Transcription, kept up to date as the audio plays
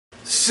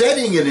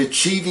Setting and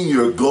achieving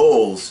your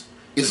goals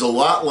is a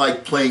lot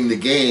like playing the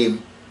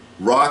game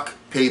rock,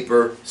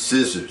 paper,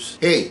 scissors.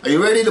 Hey, are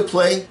you ready to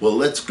play? Well,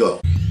 let's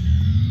go.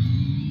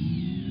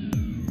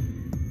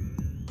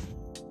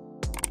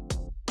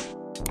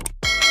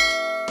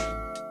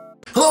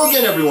 Hello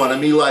again, everyone.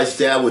 I'm Eli's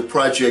dad with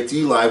Project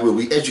Eli, where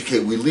we educate,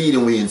 we lead,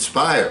 and we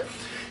inspire.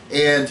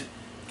 And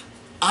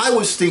I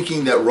was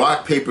thinking that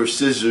rock, paper,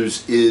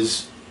 scissors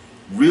is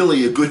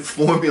really a good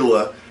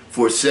formula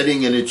for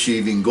setting and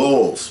achieving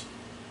goals.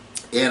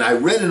 And I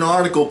read an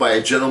article by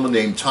a gentleman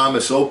named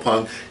Thomas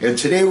Opung, and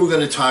today we're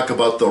going to talk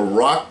about the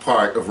rock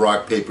part of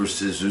rock, paper,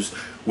 scissors,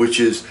 which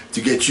is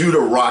to get you to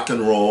rock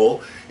and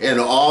roll,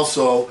 and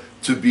also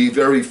to be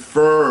very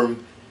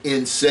firm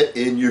in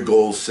your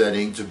goal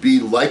setting, to be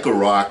like a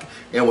rock.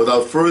 And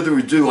without further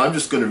ado, I'm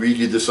just going to read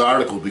you this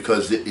article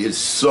because it is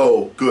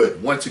so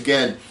good. Once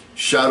again,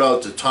 shout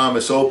out to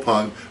Thomas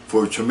Opung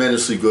for a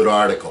tremendously good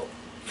article.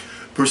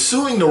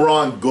 Pursuing the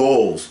wrong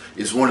goals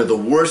is one of the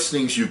worst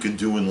things you can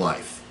do in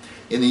life.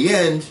 In the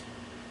end,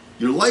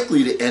 you're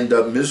likely to end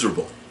up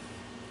miserable.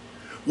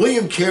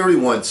 William Carey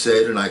once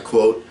said, and I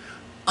quote,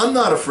 "I'm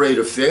not afraid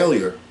of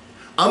failure.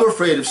 I'm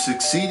afraid of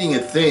succeeding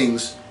at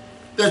things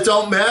that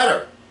don't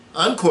matter,"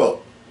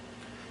 unquote.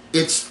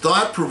 It's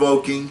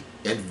thought-provoking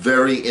and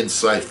very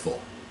insightful.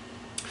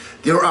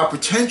 There are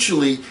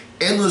potentially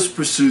endless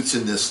pursuits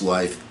in this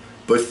life,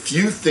 but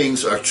few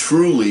things are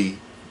truly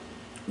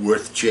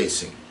worth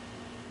chasing.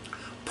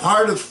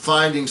 Part of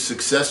finding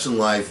success in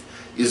life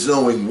is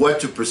knowing what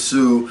to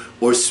pursue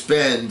or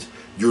spend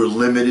your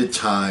limited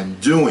time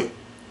doing.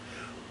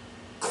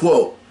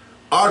 Quote,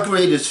 "Our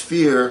greatest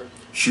fear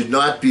should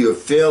not be of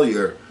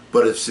failure,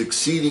 but of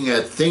succeeding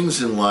at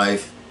things in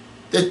life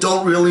that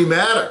don't really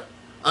matter,"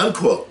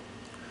 unquote.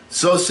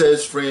 So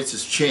says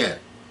Francis Chan.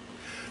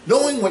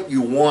 Knowing what you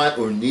want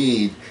or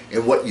need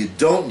and what you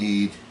don't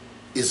need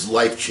is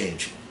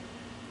life-changing.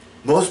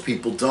 Most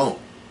people don't.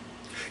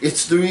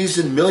 It's the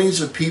reason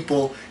millions of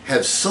people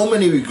have so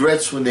many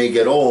regrets when they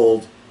get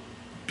old,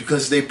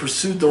 because they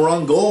pursued the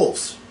wrong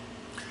goals.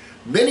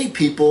 Many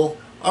people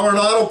are on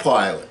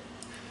autopilot.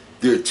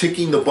 They're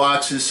ticking the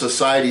boxes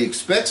society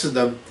expects of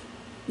them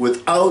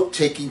without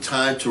taking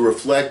time to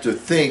reflect or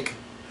think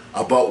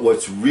about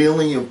what's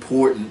really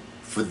important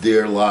for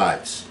their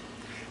lives.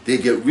 They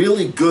get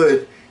really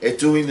good at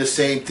doing the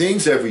same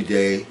things every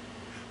day,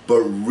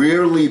 but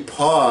rarely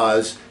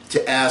pause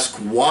to ask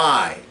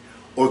why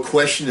or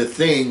question the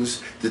things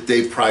that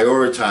they've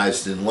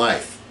prioritized in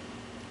life.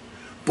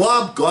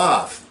 Bob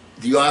Goff,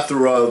 the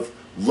author of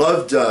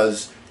Love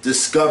Does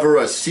Discover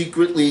a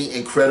Secretly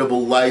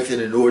Incredible Life in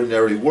an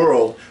Ordinary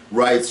World,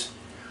 writes,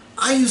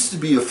 "I used to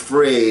be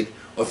afraid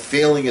of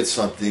failing at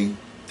something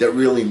that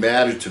really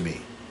mattered to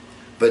me.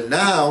 But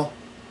now,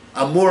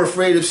 I'm more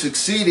afraid of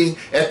succeeding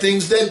at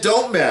things that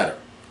don't matter,"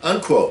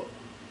 unquote.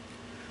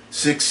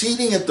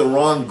 Succeeding at the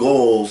wrong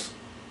goals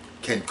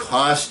can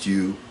cost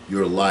you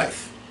your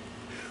life.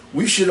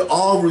 We should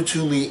all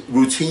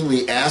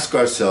routinely ask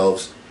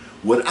ourselves,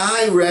 would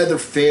I rather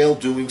fail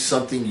doing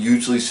something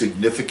hugely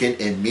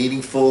significant and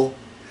meaningful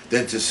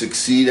than to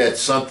succeed at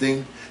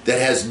something that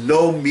has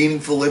no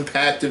meaningful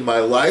impact in my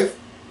life?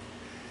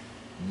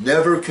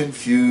 Never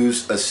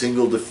confuse a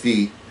single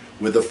defeat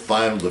with a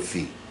final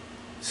defeat,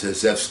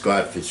 says F.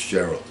 Scott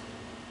Fitzgerald.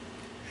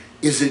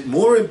 Is it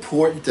more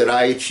important that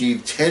I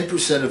achieve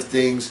 10% of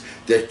things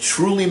that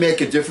truly make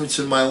a difference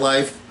in my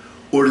life,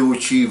 or to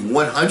achieve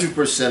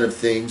 100% of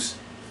things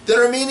that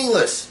are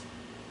meaningless?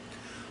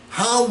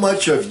 How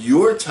much of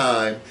your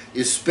time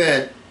is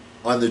spent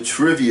on the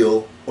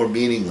trivial or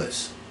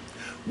meaningless?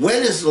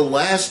 When is the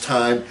last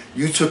time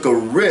you took a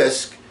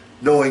risk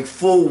knowing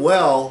full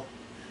well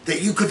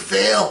that you could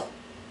fail?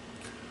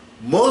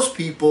 Most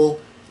people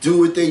do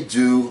what they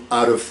do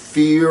out of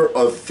fear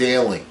of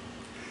failing.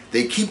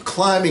 They keep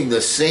climbing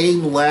the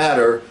same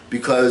ladder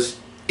because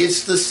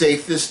it's the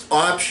safest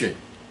option.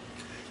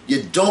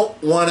 You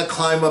don't want to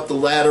climb up the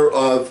ladder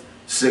of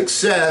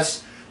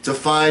success to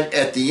find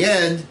at the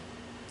end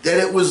that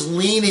it was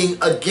leaning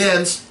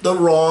against the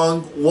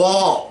wrong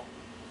wall.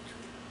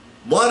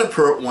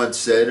 Monapert once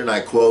said, and I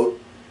quote,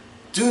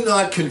 "Do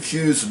not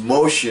confuse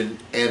motion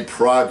and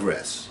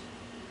progress.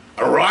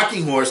 A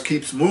rocking horse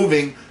keeps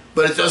moving,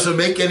 but it doesn't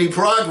make any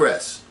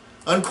progress,"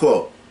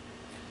 unquote.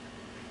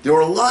 There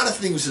are a lot of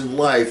things in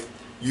life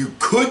you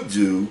could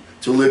do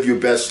to live your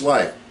best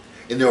life.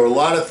 And there are a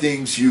lot of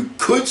things you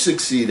could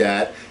succeed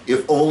at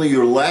if only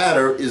your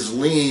ladder is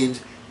leaned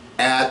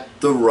at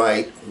the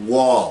right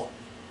wall.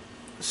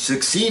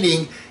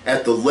 Succeeding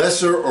at the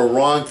lesser or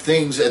wrong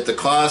things at the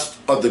cost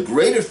of the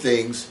greater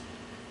things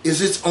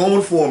is its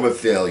own form of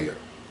failure.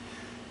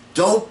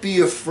 Don't be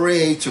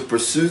afraid to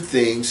pursue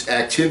things,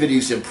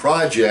 activities, and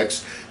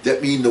projects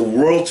that mean the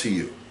world to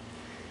you.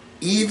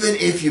 Even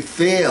if you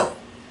fail,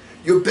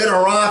 you're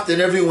better off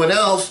than everyone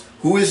else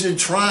who isn't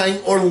trying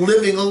or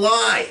living a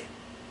lie.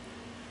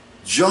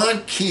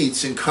 John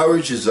Keats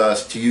encourages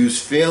us to use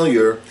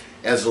failure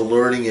as a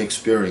learning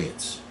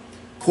experience.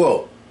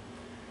 Quote,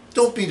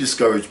 "Don't be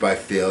discouraged by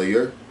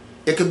failure.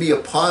 It can be a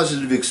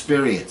positive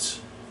experience.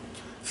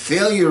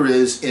 Failure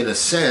is, in a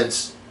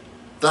sense,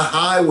 the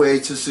highway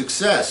to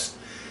success,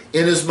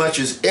 inasmuch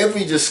as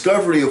every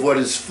discovery of what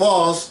is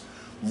false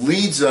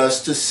leads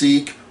us to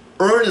seek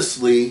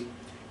earnestly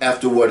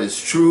after what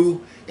is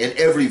true, and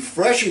every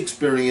fresh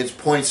experience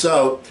points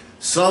out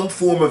some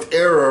form of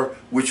error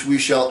which we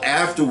shall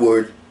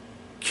afterward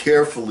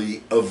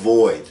carefully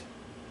avoid.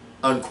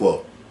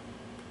 Unquote.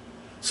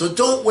 So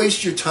don't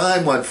waste your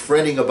time on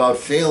fretting about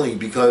failing,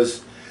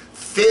 because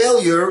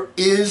failure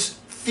is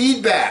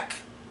feedback.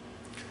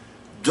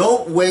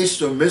 Don't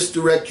waste or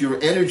misdirect your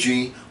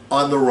energy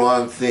on the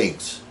wrong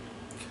things.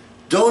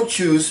 Don't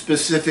choose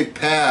specific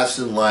paths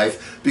in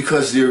life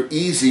because they're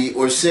easy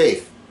or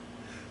safe.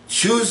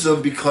 Choose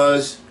them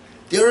because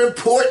they're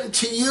important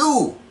to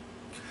you.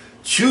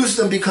 Choose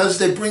them because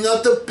they bring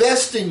out the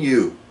best in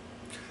you.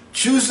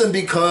 Choose them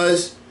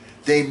because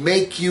they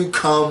make you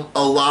come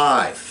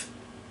alive.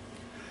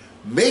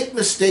 Make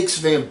mistakes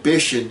of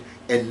ambition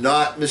and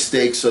not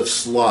mistakes of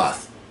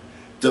sloth.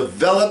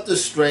 Develop the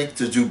strength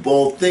to do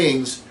both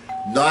things,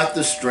 not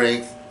the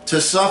strength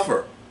to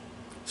suffer.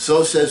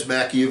 So says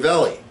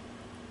Machiavelli.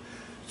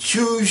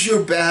 Choose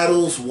your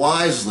battles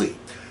wisely.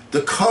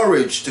 The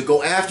courage to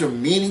go after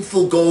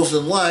meaningful goals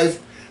in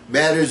life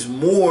matters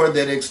more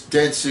than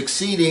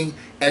succeeding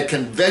at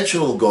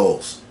conventional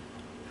goals.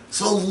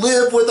 So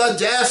live with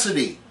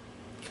audacity.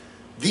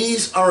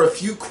 These are a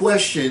few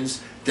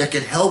questions that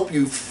can help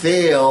you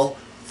fail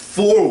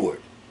forward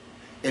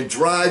and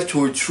drive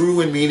toward true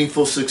and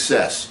meaningful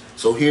success.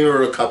 So here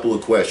are a couple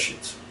of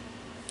questions.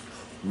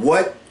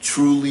 What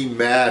truly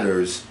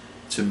matters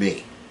to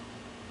me?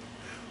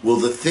 Will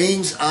the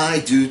things I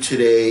do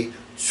today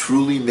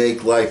truly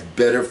make life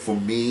better for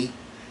me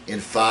in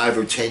 5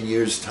 or 10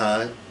 years'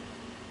 time?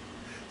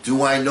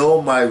 Do I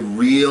know my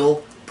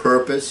real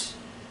purpose?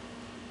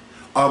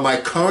 Are my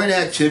current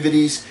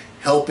activities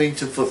helping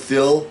to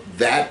fulfill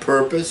that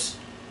purpose?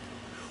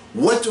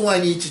 What do I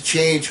need to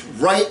change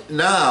right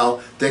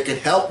now that can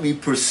help me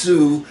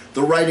pursue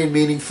the right and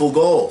meaningful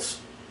goals?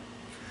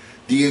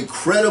 The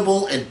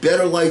incredible and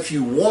better life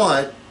you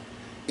want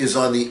is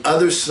on the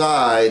other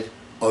side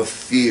of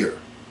fear.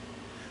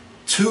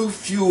 Too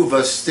few of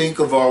us think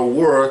of our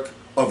work,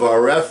 of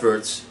our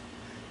efforts,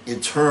 in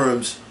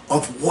terms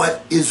of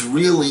what is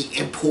really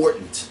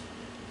important.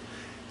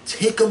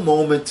 Take a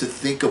moment to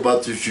think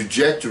about the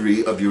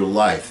trajectory of your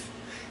life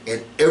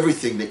and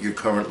everything that you're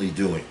currently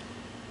doing.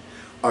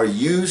 Are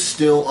you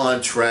still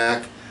on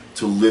track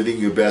to living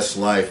your best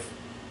life?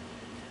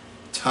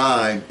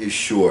 Time is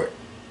short.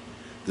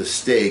 The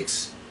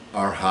stakes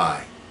are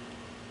high.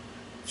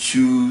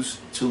 Choose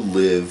to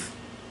live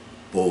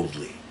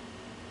boldly.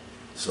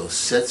 So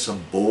set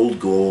some bold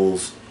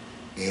goals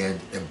and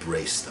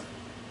embrace them.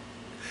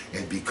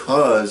 And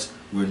because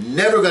we're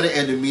never going to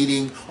end a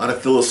meeting on a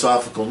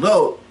philosophical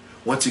note,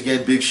 once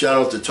again, big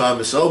shout out to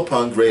Thomas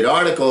Opung, great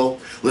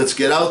article. Let's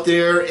get out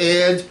there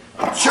and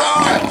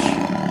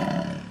charge!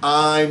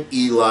 I'm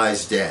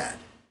Eli's dad.